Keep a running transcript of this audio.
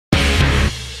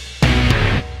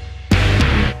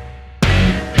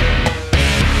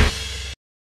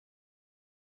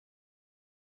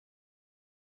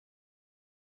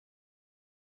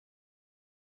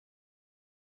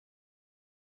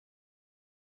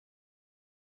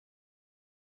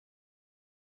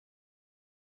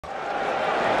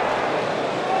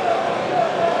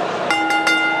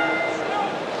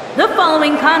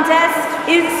following contest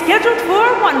is scheduled for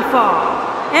one fall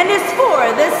and is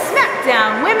for the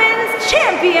SmackDown Women's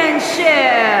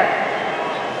Championship.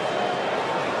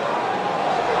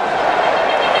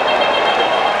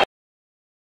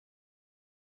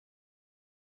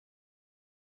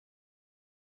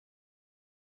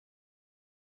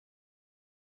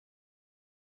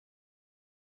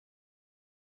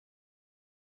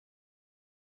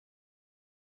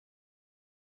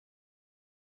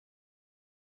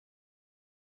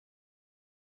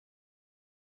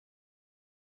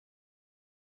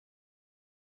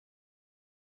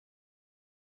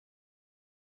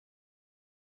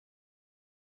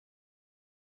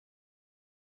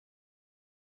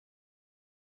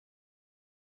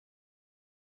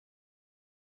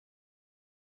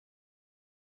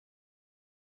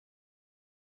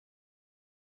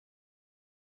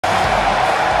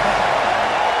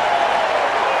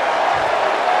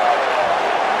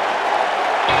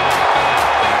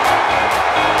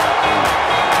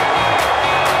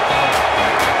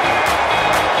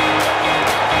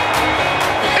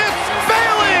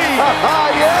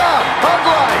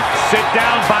 Sit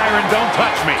down, Byron. Don't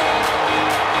touch me.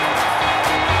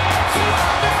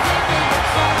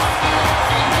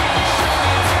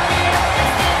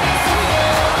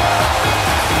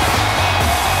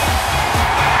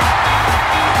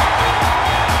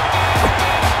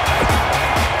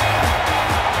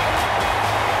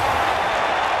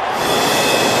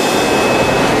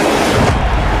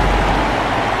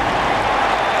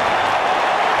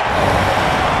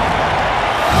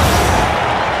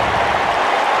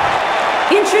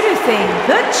 Introducing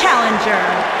the challenger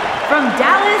from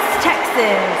Dallas,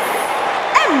 Texas,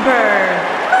 Ember.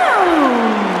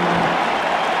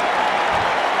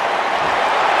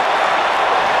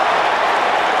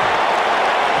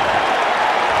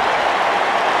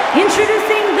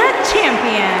 Introducing the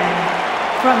champion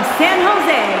from San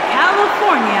Jose,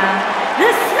 California,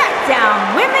 the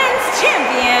SmackDown Women's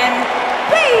Champion,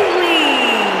 Bayley.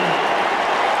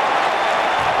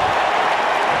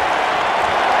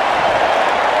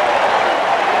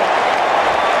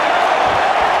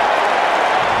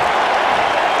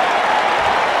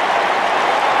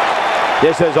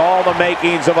 This has all the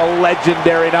makings of a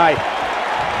legendary night.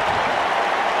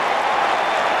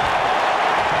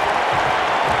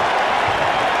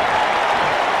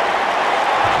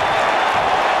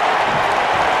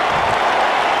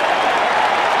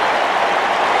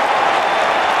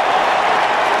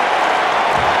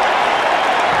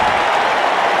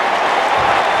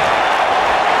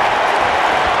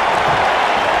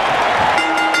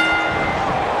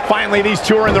 Finally, these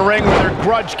two are in the ring where their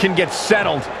grudge can get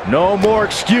settled. No more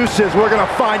excuses. We're going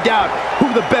to find out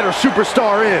who the better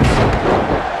superstar is.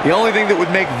 The only thing that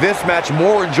would make this match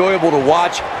more enjoyable to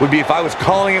watch would be if I was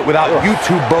calling it without you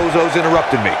two bozos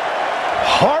interrupting me.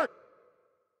 Heart.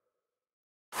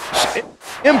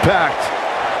 Impact.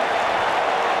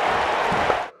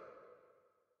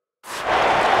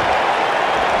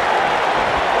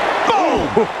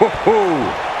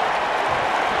 Boom!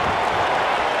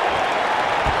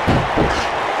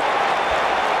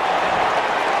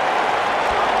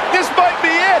 This might be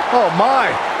it. Oh, my.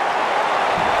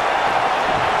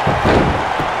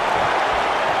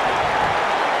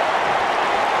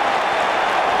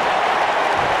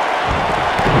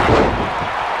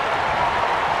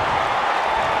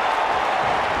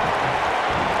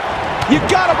 You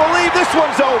gotta believe this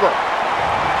one's over.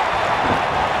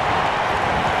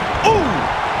 Ooh!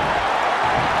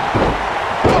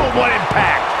 Oh, what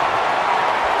impact!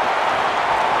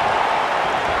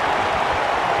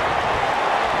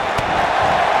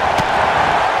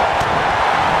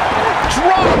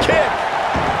 Drop kick!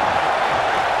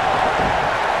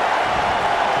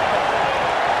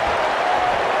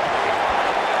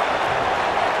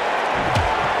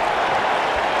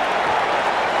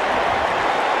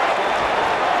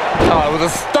 Oh, it was a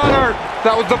stunner.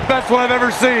 That was the best one I've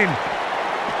ever seen.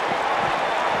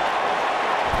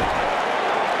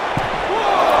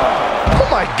 Oh,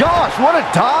 my gosh, what a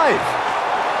dive.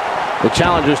 The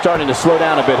challenger's starting to slow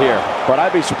down a bit here, but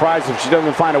I'd be surprised if she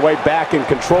doesn't find a way back in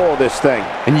control of this thing.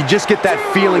 And you just get that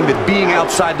feeling that being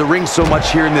outside the ring so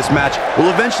much here in this match will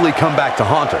eventually come back to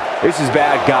haunt her. This is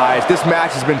bad, guys. This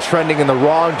match has been trending in the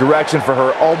wrong direction for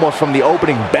her almost from the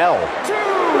opening bell.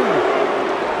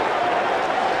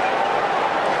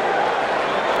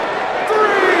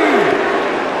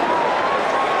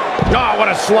 Oh, what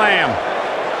a slam!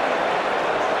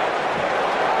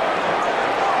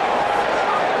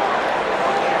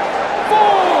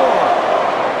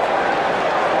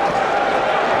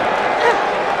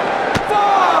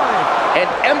 And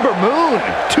Ember Moon,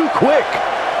 too quick.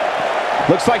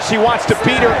 Looks like she wants to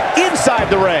beat her inside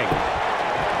the ring.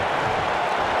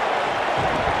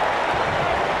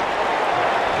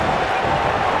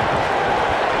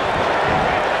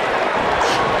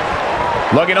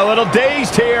 Looking a little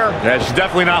dazed here. Yeah, she's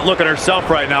definitely not looking herself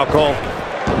right now, Cole.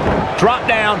 Drop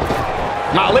down.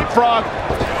 Not leapfrog.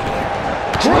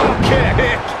 Drop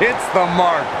kick. Hits the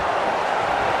mark.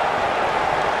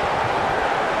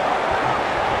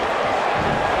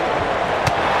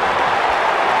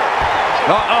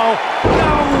 Uh-oh.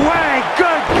 No way.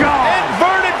 Good God.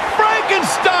 Inverted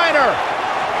Frankensteiner.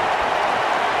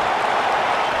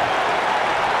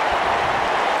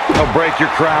 I'll break your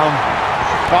crown.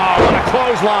 Oh, what a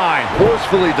clothesline.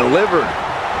 Forcefully delivered.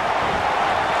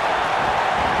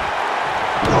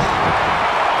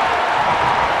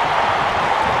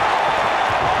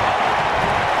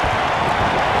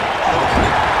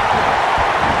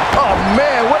 Oh,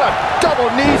 man, what a double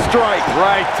knee strike.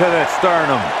 Right to the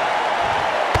sternum.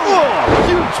 Oh,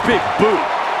 huge big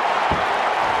boot.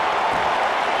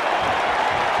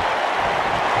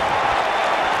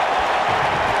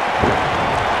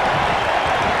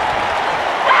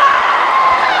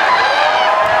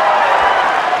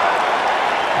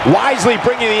 Wisely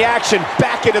bringing the action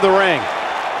back into the ring.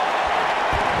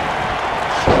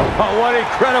 Oh, what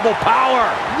incredible power.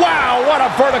 Wow, what a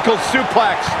vertical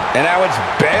suplex. And now it's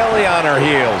Bayley on her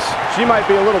heels. She might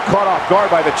be a little caught off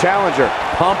guard by the challenger.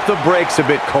 Pump the brakes a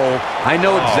bit, Cole. I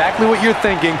know exactly what you're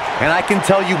thinking, and I can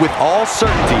tell you with all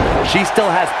certainty, she still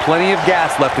has plenty of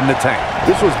gas left in the tank.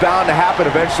 This was bound to happen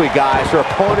eventually, guys. Her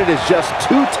opponent is just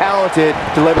too talented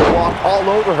to let her walk all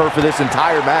over her for this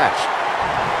entire match.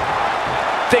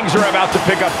 Things are about to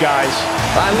pick up, guys.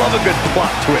 I love a good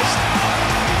plot twist.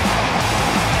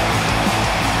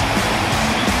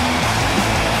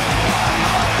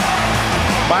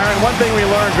 Byron, one thing we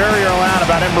learned very early on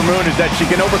about Ember Moon is that she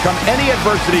can overcome any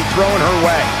adversity thrown her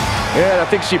way. Yeah, I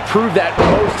think she proved that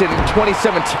most in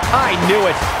 2017. I knew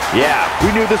it. Yeah,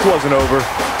 we knew this wasn't over.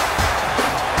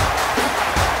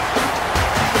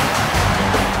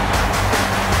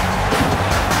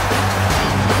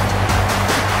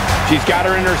 She's got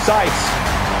her in her sights.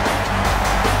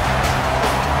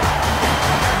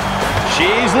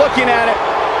 She's looking at it.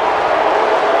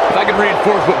 If I could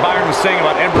reinforce what Byron was saying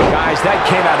about Ember, Guys, that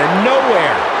came out of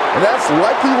nowhere. And that's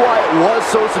likely why it was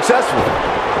so successful.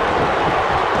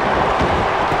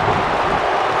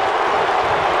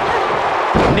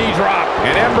 Knee drop.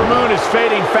 And Ember Moon is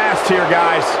fading fast here,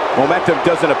 guys. Momentum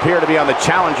doesn't appear to be on the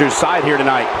challenger's side here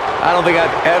tonight. I don't think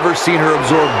I've ever seen her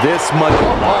absorb this much.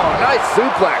 Oh, nice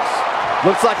suplex.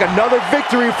 Looks like another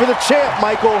victory for the champ,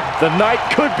 Michael. The night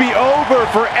could be over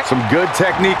for Some good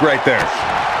technique right there.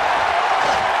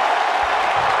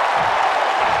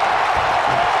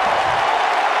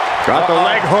 Got the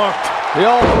leg hooked.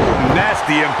 Oh,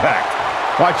 Nasty impact.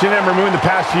 watching Ember Moon the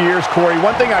past few years, Corey,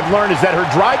 one thing I've learned is that her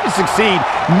drive to succeed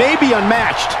may be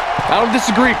unmatched. I don't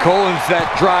disagree, Cole. It's that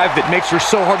drive that makes her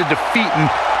so hard to defeat and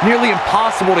nearly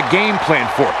impossible to game plan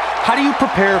for. How do you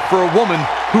prepare for a woman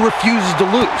who refuses to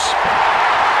lose?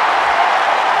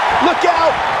 Look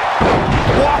out!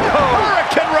 Whoa!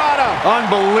 Hurricane Rana!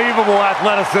 Unbelievable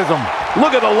athleticism.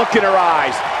 Look at the look in her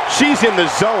eyes. She's in the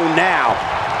zone now.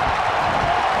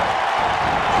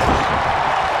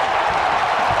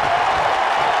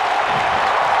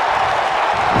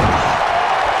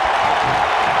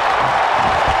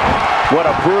 What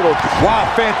a brutal... Wow,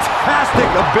 fantastic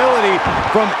ability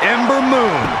from Ember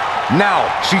Moon. Now,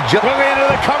 she just... Going into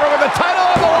the cover with the title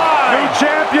on the line. New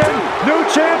champion! New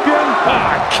champion!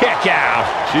 Ah, kick out.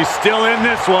 She's still in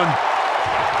this one.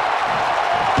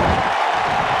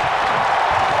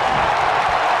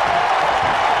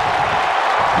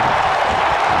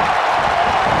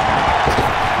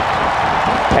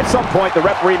 At some point, the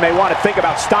referee may want to think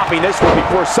about stopping this one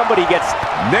before somebody gets...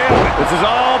 Nailed it. This is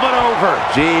all but over.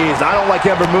 Jeez, I don't like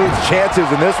Ember Moon's chances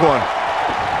in this one.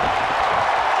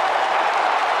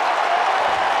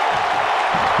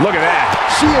 Look at that.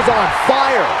 She is on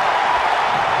fire.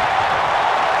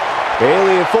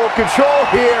 Bayley in full control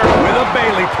here. With a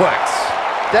Bayley plex.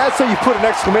 That's how you put an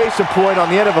exclamation point on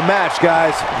the end of a match,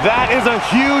 guys. That is a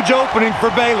huge opening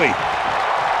for Bayley.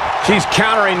 She's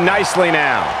countering nicely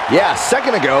now. Yeah, a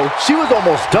second ago, she was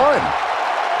almost done.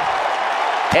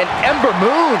 And Ember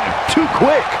Moon, too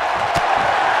quick.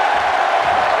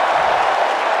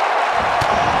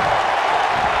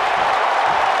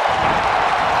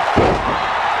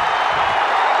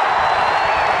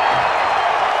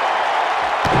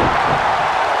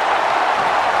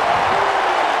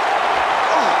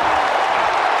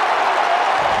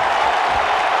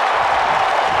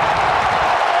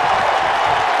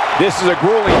 This is a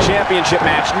grueling championship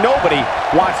match. Nobody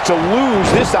wants to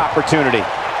lose this opportunity.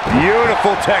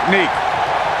 Beautiful technique.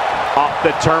 Up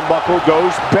the turnbuckle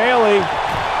goes Bayley.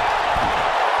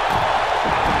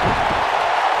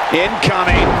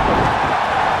 Incoming.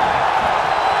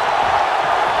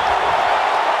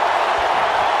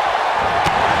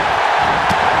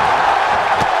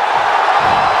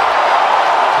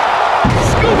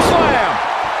 Scoop slam.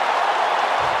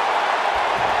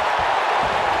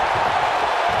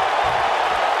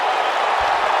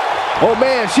 Oh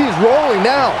man, she's rolling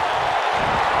now.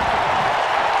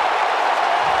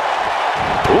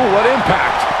 Ooh, what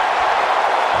impact.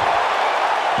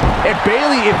 And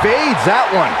Bayley evades that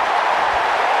one.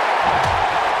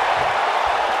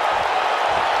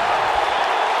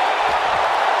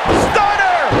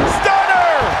 Stunner!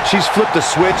 Stunner! She's flipped a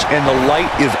switch and the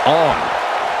light is on.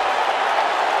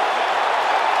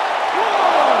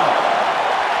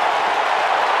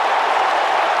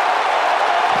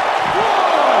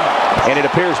 And it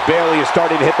appears Bayley is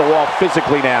starting to hit the wall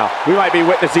physically now. We might be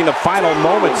witnessing the final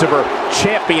moments of her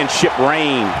championship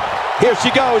reign. Here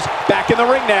she goes, back in the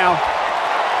ring now.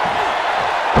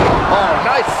 Oh,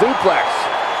 nice suplex.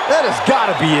 That has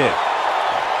got to be it.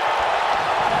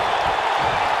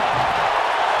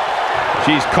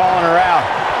 She's calling her out.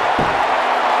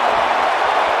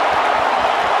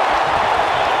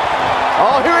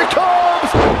 Oh, here it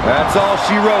comes. That's all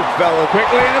she wrote, fella.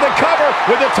 Quickly into the cover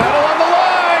with the title on the line.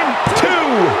 2,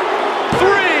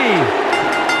 3.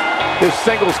 This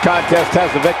singles contest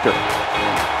has the victor.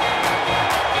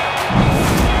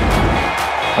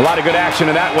 A lot of good action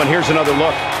in that one. Here's another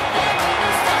look.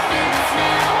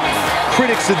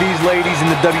 Critics of these ladies in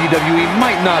the WWE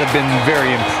might not have been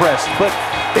very impressed, but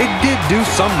they did do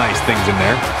some nice things in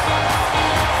there.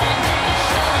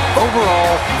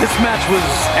 Overall, this match was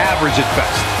average at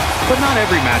best, but not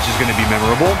every match is going to be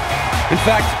memorable. In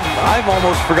fact, I've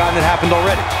almost forgotten it happened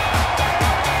already.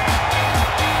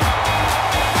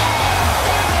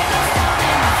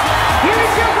 Here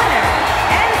is your winner,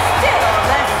 and still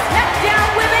the SmackDown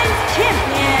Women's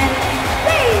Champion,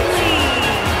 Bayley.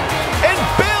 And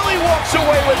Bayley walks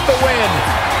away with the win.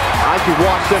 I could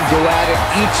watch them go at it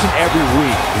each and every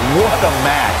week. What a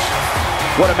match.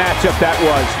 What a matchup that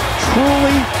was.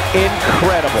 Truly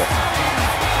incredible.